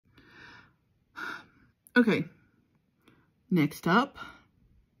Okay, next up,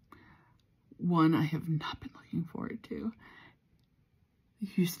 one I have not been looking forward to, the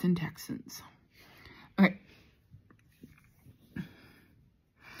Houston Texans. Okay.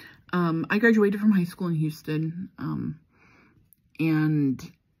 I graduated from high school in Houston,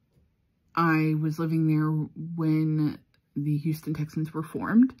 and I was living there when the Houston Texans were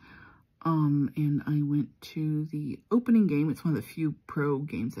formed, and I went to the opening game. It's one of the few pro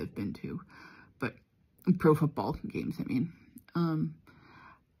games I've been to, but pro football games, I mean.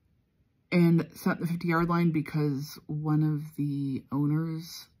 And sat at the 50-yard line because one of the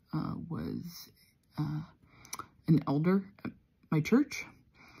owners was an elder at my church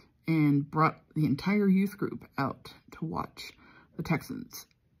and brought the entire youth group out to watch the Texans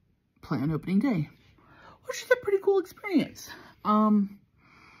play on opening day, which is a pretty cool experience. Can't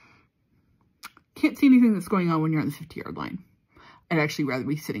see anything that's going on when you're on the 50-yard line. I'd actually rather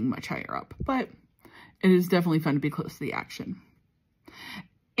be sitting much higher up, but it is definitely fun to be close to the action.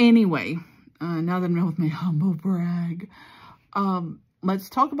 Anyway, now that I'm done with my humble brag, let's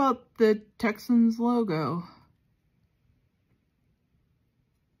talk about the Texans logo.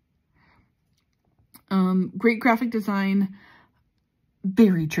 Great graphic design,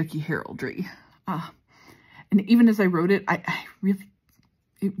 very tricky heraldry. And even as I wrote it,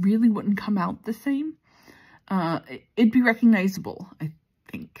 it really wouldn't come out the same. It'd be recognizable, I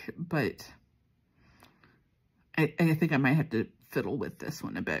think, but I think I might have to fiddle with this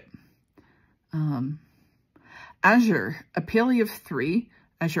one a bit. Azur, a paly of 3,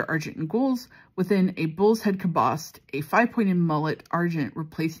 azur, argent, and gules, within a bull's head cabossed, a 5-pointed mullet, argent,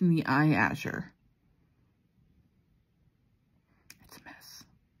 replacing the eye azur. It's a mess.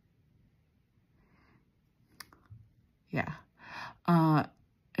 Yeah.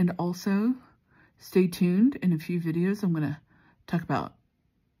 And also, stay tuned. In a few videos, I'm going to talk about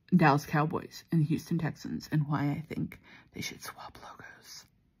Dallas Cowboys and the Houston Texans and why I think they should swap logos.